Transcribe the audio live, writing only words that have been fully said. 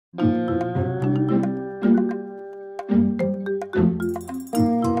The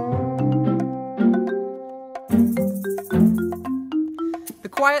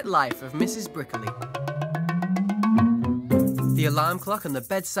Quiet Life of Mrs. Bricoli. The alarm clock on the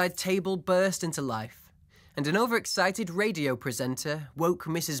bedside table burst into life, and an overexcited radio presenter woke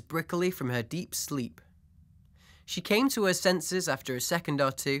Mrs. Bricoli from her deep sleep. She came to her senses after a second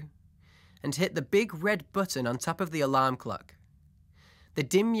or two, and hit the big red button on top of the alarm clock. The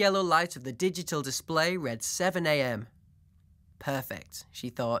dim yellow light of the digital display read 7 a.m. Perfect, she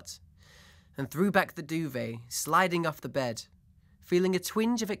thought, and threw back the duvet, sliding off the bed, feeling a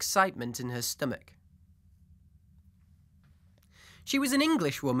twinge of excitement in her stomach. She was an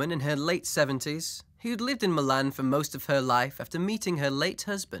English woman in her late 70s who'd lived in Milan for most of her life after meeting her late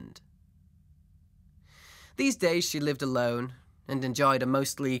husband. These days she lived alone and enjoyed a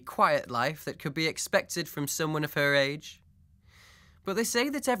mostly quiet life that could be expected from someone of her age. But they say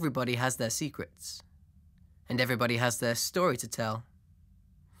that everybody has their secrets, and everybody has their story to tell.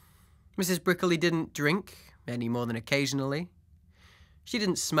 Mrs. Bricoli didn't drink, any more than occasionally. She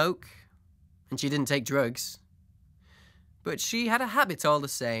didn't smoke, and she didn't take drugs. But she had a habit all the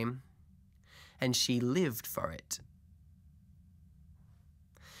same, and she lived for it.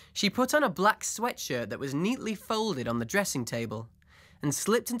 She put on a black sweatshirt that was neatly folded on the dressing table and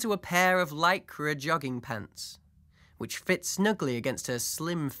slipped into a pair of lycra jogging pants, which fit snugly against her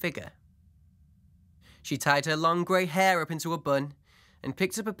slim figure. She tied her long grey hair up into a bun and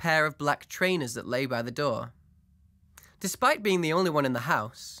picked up a pair of black trainers that lay by the door. Despite being the only one in the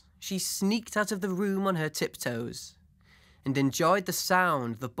house, she sneaked out of the room on her tiptoes and enjoyed the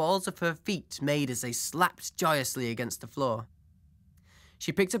sound the balls of her feet made as they slapped joyously against the floor.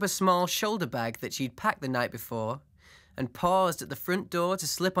 She picked up a small shoulder bag that she'd packed the night before and paused at the front door to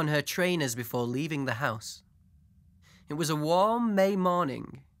slip on her trainers before leaving the house. It was a warm May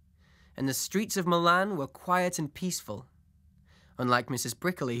morning, and the streets of Milan were quiet and peaceful, unlike Mrs.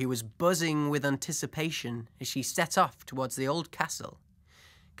 Bricoli, who was buzzing with anticipation as she set off towards the old castle,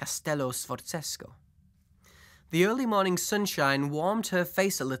 Castello Sforzesco. The early morning sunshine warmed her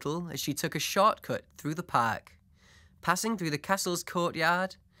face a little as she took a shortcut through the park, passing through the castle's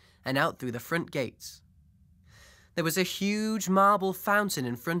courtyard and out through the front gates. There was a huge marble fountain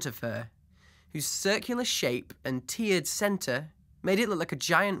in front of her, whose circular shape and tiered centre made it look like a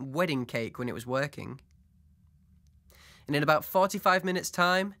giant wedding cake when it was working. And in about 45 minutes'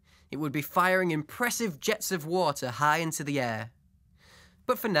 time, it would be firing impressive jets of water high into the air.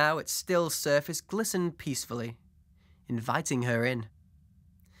 But for now, its still surface glistened peacefully, inviting her in.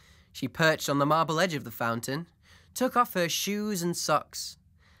 She perched on the marble edge of the fountain, took off her shoes and socks,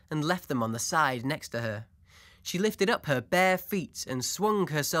 and left them on the side next to her. She lifted up her bare feet and swung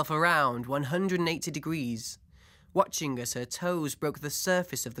herself around 180 degrees, watching as her toes broke the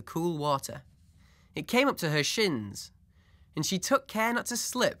surface of the cool water. It came up to her shins, and she took care not to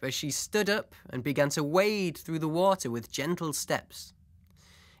slip as she stood up and began to wade through the water with gentle steps.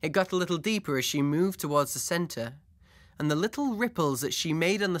 It got a little deeper as she moved towards the centre, and the little ripples that she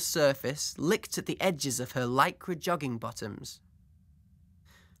made on the surface licked at the edges of her lycra jogging bottoms.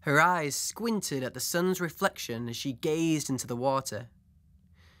 Her eyes squinted at the sun's reflection as she gazed into the water,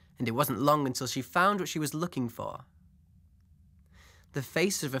 and it wasn't long until she found what she was looking for. The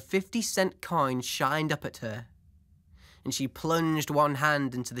face of a 50-cent coin shined up at her, and she plunged one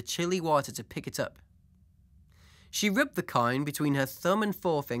hand into the chilly water to pick it up. She rubbed the coin between her thumb and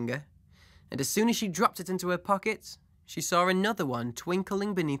forefinger, and as soon as she dropped it into her pocket, she saw another one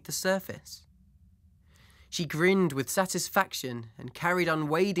twinkling beneath the surface. She grinned with satisfaction and carried on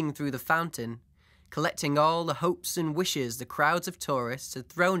wading through the fountain, collecting all the hopes and wishes the crowds of tourists had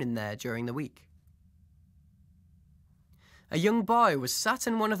thrown in there during the week. A young boy was sat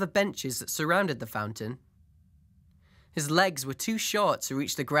on one of the benches that surrounded the fountain. His legs were too short to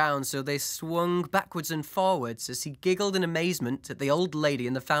reach the ground, so they swung backwards and forwards as he giggled in amazement at the old lady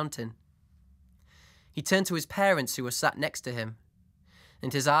in the fountain. He turned to his parents who were sat next to him,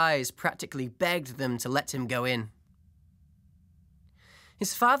 and his eyes practically begged them to let him go in.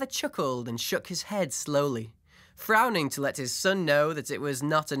 His father chuckled and shook his head slowly, frowning to let his son know that it was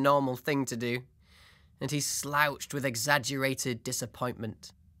not a normal thing to do, and he slouched with exaggerated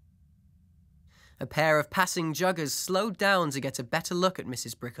disappointment. A pair of passing joggers slowed down to get a better look at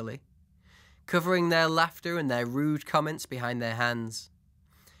Mrs. Bricoli, covering their laughter and their rude comments behind their hands.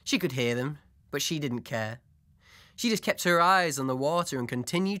 She could hear them, but she didn't care. She just kept her eyes on the water and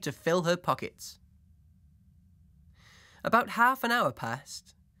continued to fill her pockets. About half an hour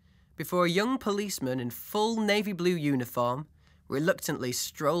passed before a young policeman in full navy blue uniform reluctantly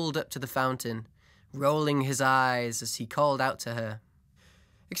strolled up to the fountain, rolling his eyes as he called out to her.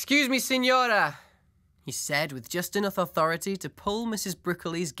 "Excuse me, signora," he said with just enough authority to pull Mrs.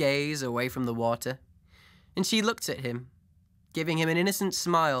 Bricoli's gaze away from the water. And she looked at him, giving him an innocent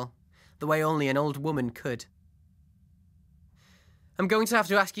smile, the way only an old woman could. "I'm going to have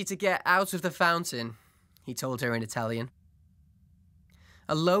to ask you to get out of the fountain," he told her in Italian.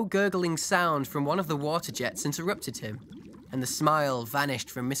 A low gurgling sound from one of the water jets interrupted him, and the smile vanished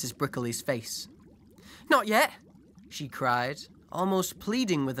from Mrs. Bricoli's face. "Not yet," she cried, almost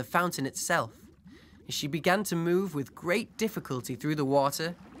pleading with the fountain itself, as she began to move with great difficulty through the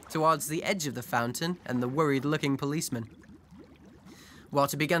water towards the edge of the fountain and the worried-looking policeman.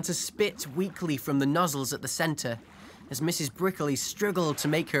 Water began to spit weakly from the nozzles at the centre as Mrs. Bricoli struggled to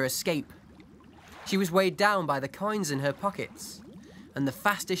make her escape. She was weighed down by the coins in her pockets, and the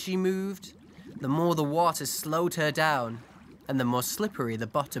faster she moved, the more the water slowed her down, and the more slippery the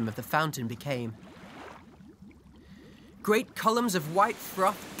bottom of the fountain became. Great columns of white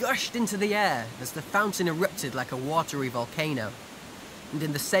froth gushed into the air as the fountain erupted like a watery volcano. And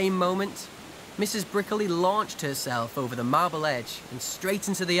in the same moment, Mrs. Bricoli launched herself over the marble edge and straight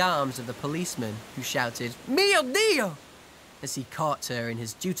into the arms of the policeman, who shouted, "Mio Dio!" as he caught her in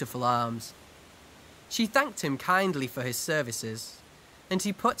his dutiful arms. She thanked him kindly for his services, and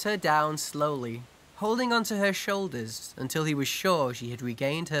he put her down slowly, holding onto her shoulders until he was sure she had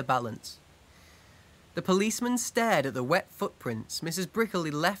regained her balance. The policeman stared at the wet footprints Mrs.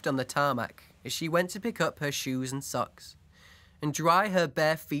 Bricoli left on the tarmac as she went to pick up her shoes and socks, and dry her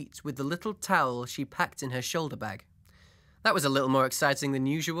bare feet with the little towel she packed in her shoulder bag. That was a little more exciting than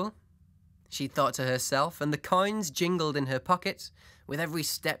usual, she thought to herself, and the coins jingled in her pocket with every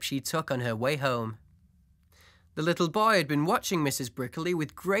step she took on her way home. The little boy had been watching Mrs. Bricoli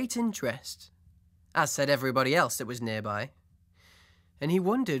with great interest, as said everybody else that was nearby, and he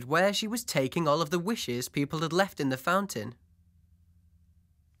wondered where she was taking all of the wishes people had left in the fountain.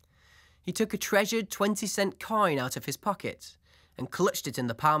 He took a treasured 20-cent coin out of his pocket and clutched it in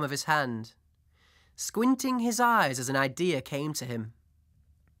the palm of his hand, squinting his eyes as an idea came to him.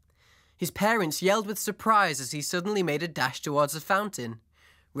 His parents yelled with surprise as he suddenly made a dash towards the fountain,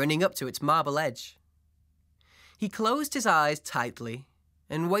 running up to its marble edge. He closed his eyes tightly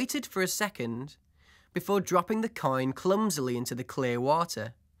and waited for a second before dropping the coin clumsily into the clear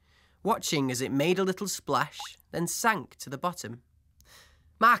water, watching as it made a little splash, then sank to the bottom.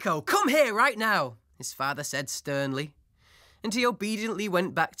 "Marco, come here right now," his father said sternly, and he obediently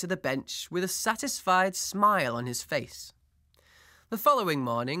went back to the bench with a satisfied smile on his face. The following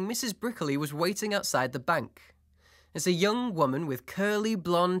morning, Mrs. Bricoli was waiting outside the bank, as a young woman with curly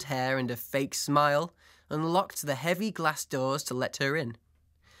blonde hair and a fake smile unlocked the heavy glass doors to let her in.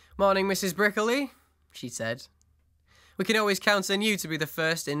 "Morning, Mrs. Bricoli," she said. "We can always count on you to be the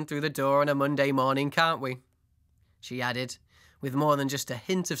first in through the door on a Monday morning, can't we?" she added, with more than just a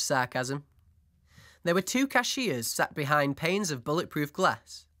hint of sarcasm. There were two cashiers sat behind panes of bulletproof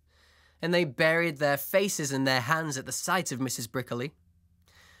glass, and they buried their faces in their hands at the sight of Mrs. Bricoli.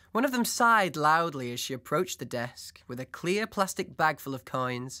 One of them sighed loudly as she approached the desk with a clear plastic bag full of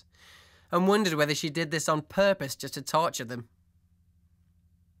coins, and wondered whether she did this on purpose just to torture them.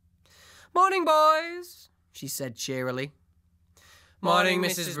 "Morning, boys," she said cheerily. "Morning,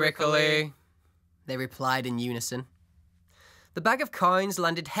 Mrs. Bricoli," they replied in unison. The bag of coins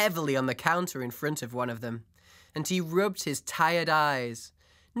landed heavily on the counter in front of one of them, and he rubbed his tired eyes,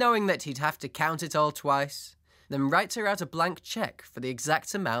 knowing that he'd have to count it all twice, then write her out a blank cheque for the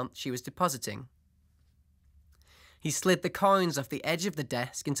exact amount she was depositing. He slid the coins off the edge of the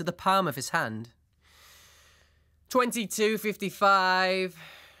desk into the palm of his hand. 22.55,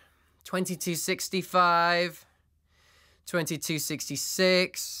 22.65,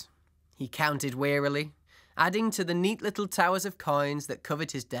 22.66, he counted wearily, adding to the neat little towers of coins that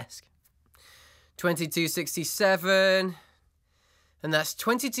covered his desk. 22.67, and that's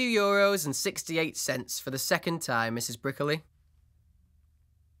 €22.68 for the second time, Mrs. Bricoli.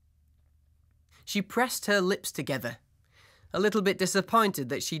 She pressed her lips together, a little bit disappointed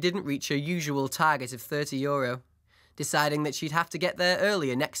that she didn't reach her usual target of €30, deciding that she'd have to get there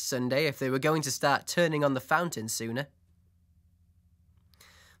earlier next Sunday if they were going to start turning on the fountain sooner.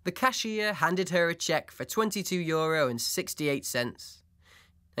 The cashier handed her a cheque for €22.68,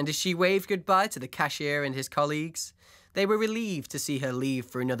 and as she waved goodbye to the cashier and his colleagues, they were relieved to see her leave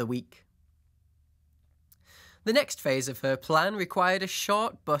for another week. The next phase of her plan required a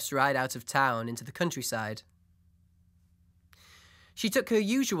short bus ride out of town into the countryside. She took her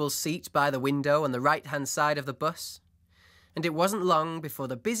usual seat by the window on the right-hand side of the bus, and it wasn't long before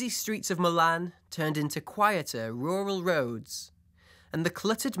the busy streets of Milan turned into quieter rural roads, and the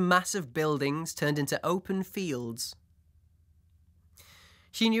cluttered mass of buildings turned into open fields.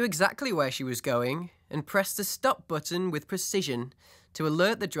 She knew exactly where she was going and pressed the stop button with precision to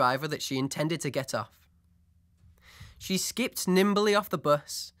alert the driver that she intended to get off. She skipped nimbly off the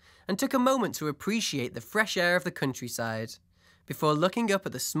bus and took a moment to appreciate the fresh air of the countryside before looking up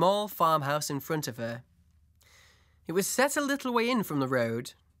at the small farmhouse in front of her. It was set a little way in from the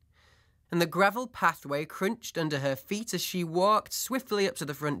road, and the gravel pathway crunched under her feet as she walked swiftly up to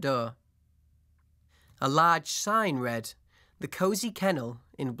the front door. A large sign read, "The Cozy Kennel,"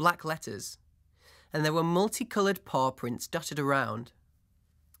 in black letters, and there were multicoloured paw prints dotted around.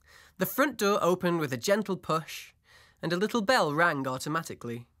 The front door opened with a gentle push, and a little bell rang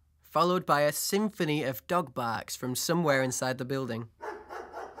automatically, followed by a symphony of dog barks from somewhere inside the building.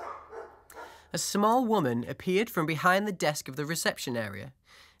 A small woman appeared from behind the desk of the reception area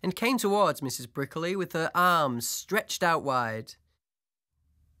and came towards Mrs. Bricoli with her arms stretched out wide.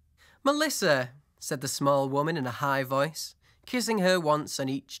 "Melissa," said the small woman in a high voice, kissing her once on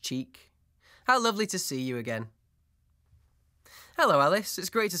each cheek. "How lovely to see you again." "Hello, Alice. It's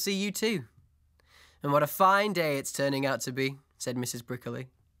great to see you too." "And what a fine day it's turning out to be," said Mrs. Bricoli.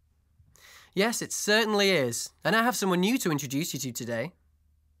 "Yes, it certainly is, and I have someone new to introduce you to today."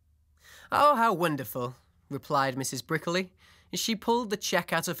 "Oh, how wonderful," replied Mrs. Bricoli, as she pulled the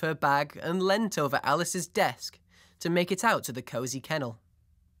cheque out of her bag and leant over Alice's desk to make it out to the Cozy Kennel.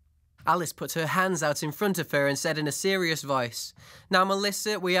 Alice put her hands out in front of her and said in a serious voice, "Now,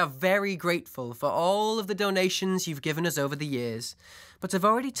 Melissa, we are very grateful for all of the donations you've given us over the years, but I've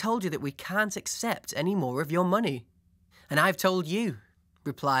already told you that we can't accept any more of your money." "And I've told you,"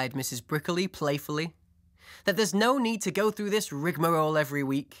 replied Mrs. Bricoli playfully, "that there's no need to go through this rigmarole every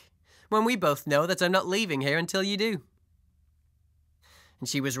week, when we both know that I'm not leaving here until you do." And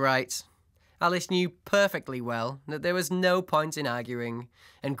she was right. Alice knew perfectly well that there was no point in arguing,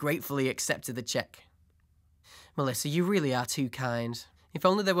 and gratefully accepted the cheque. "Melissa, you really are too kind. If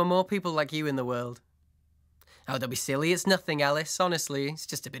only there were more people like you in the world." "Oh, don't be silly. It's nothing, Alice. Honestly, it's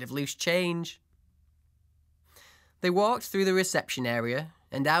just a bit of loose change." They walked through the reception area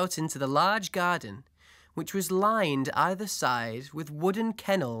and out into the large garden, which was lined either side with wooden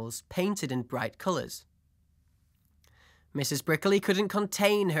kennels painted in bright colours. Mrs. Bricoli couldn't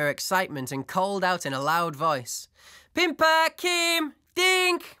contain her excitement and called out in a loud voice, "Pimper, Kim,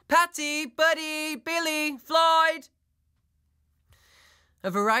 Dink, Patty, Buddy, Billy, Floyd." A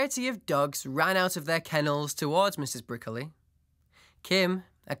variety of dogs ran out of their kennels towards Mrs. Bricoli. Kim,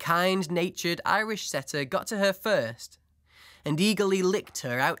 a kind-natured Irish setter, got to her first and eagerly licked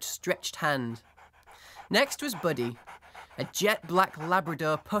her outstretched hand. Next was Buddy, a jet-black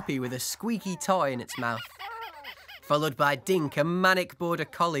Labrador puppy with a squeaky toy in its mouth, followed by Dink, a manic border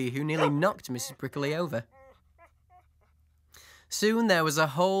collie who nearly knocked Mrs. Bricoli over. Soon there was a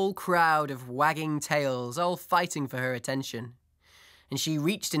whole crowd of wagging tails, all fighting for her attention, and she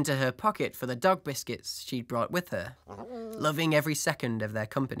reached into her pocket for the dog biscuits she'd brought with her, loving every second of their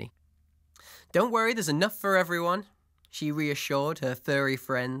company. "Don't worry, there's enough for everyone," she reassured her furry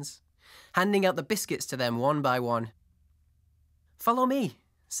friends, handing out the biscuits to them one by one. "Follow me,"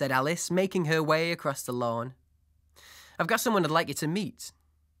 said Alice, making her way across the lawn. "I've got someone I'd like you to meet."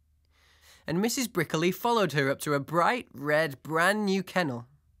 And Mrs. Bricoli followed her up to a bright red brand new kennel.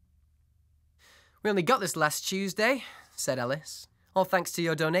 "We only got this last Tuesday," said Alice, "all thanks to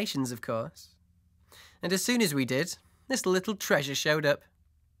your donations, of course. And as soon as we did, this little treasure showed up."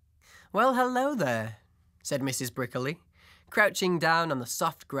 "Well, hello there," said Mrs. Bricoli, crouching down on the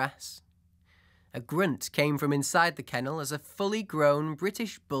soft grass. A grunt came from inside the kennel as a fully grown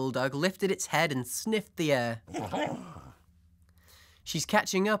British bulldog lifted its head and sniffed the air. "She's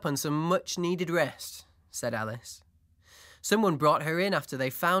catching up on some much-needed rest," said Alice. "Someone brought her in after they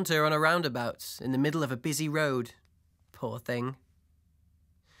found her on a roundabout in the middle of a busy road. Poor thing."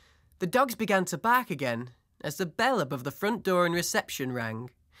 The dogs began to bark again as the bell above the front door in reception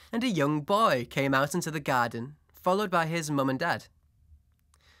rang, and a young boy came out into the garden, followed by his mum and dad.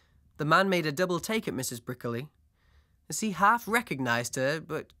 The man made a double take at Mrs. Bricoli, as he half recognised her,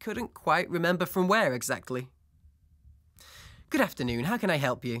 but couldn't quite remember from where exactly. "Good afternoon, how can I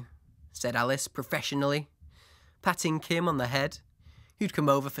help you?" said Alice professionally, patting Kim on the head, who'd come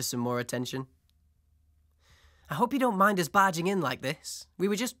over for some more attention. "I hope you don't mind us barging in like this. We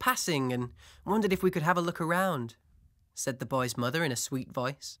were just passing and wondered if we could have a look around," said the boy's mother in a sweet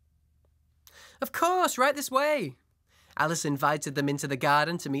voice. "Of course, right this way." Alice invited them into the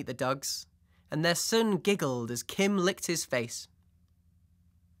garden to meet the dogs, and their son giggled as Kim licked his face.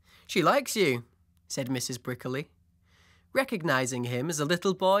 "She likes you," said Mrs. Bricoli, recognising him as a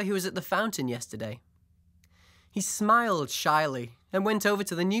little boy who was at the fountain yesterday. He smiled shyly and went over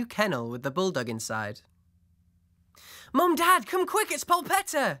to the new kennel with the bulldog inside. "Mum, Dad, come quick, it's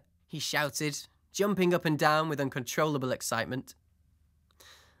Polpetta!" he shouted, jumping up and down with uncontrollable excitement.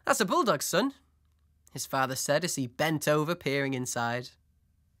 "That's a bulldog, son," his father said as he bent over, peering inside.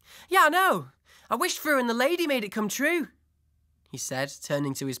 "Yeah, I know. I wished for her and the lady made it come true," he said,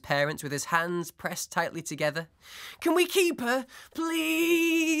 turning to his parents with his hands pressed tightly together. "Can we keep her,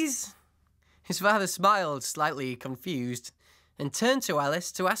 please?" His father smiled, slightly confused, and turned to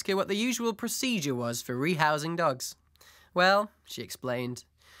Alice to ask her what the usual procedure was for rehousing dogs. "Well," she explained,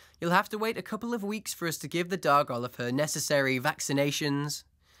 "you'll have to wait a couple of weeks for us to give the dog all of her necessary vaccinations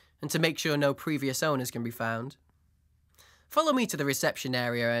and to make sure no previous owners can be found. Follow me to the reception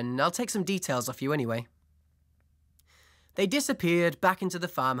area and I'll take some details off you anyway." They disappeared back into the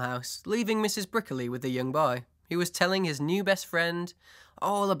farmhouse, leaving Mrs. Bricoli with the young boy, who was telling his new best friend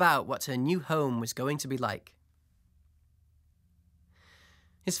all about what her new home was going to be like.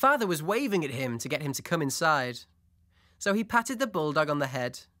 His father was waving at him to get him to come inside, so he patted the bulldog on the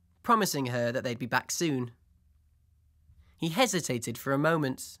head, promising her that they'd be back soon. He hesitated for a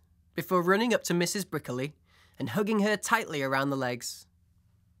moment before running up to Mrs. Bricoli and hugging her tightly around the legs.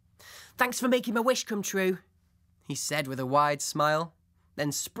 "Thanks for making my wish come true," he said with a wide smile,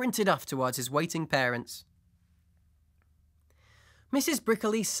 then sprinted off towards his waiting parents. Mrs.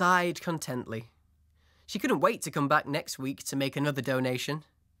 Bricoli sighed contently. She couldn't wait to come back next week to make another donation,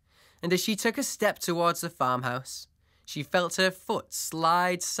 and as she took a step towards the farmhouse, she felt her foot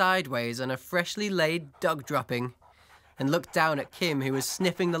slide sideways on a freshly laid dog dropping and looked down at Kim, who was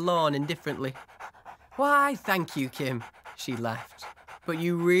sniffing the lawn indifferently. "Why, thank you, Kim," she laughed, "but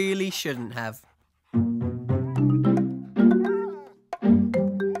you really shouldn't have."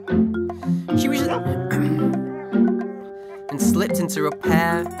 She was and slipped into a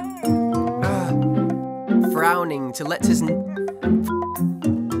pair, frowning to let his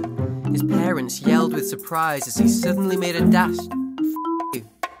parents yelled with surprise as he suddenly made a dash.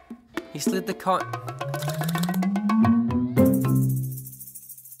 He slid the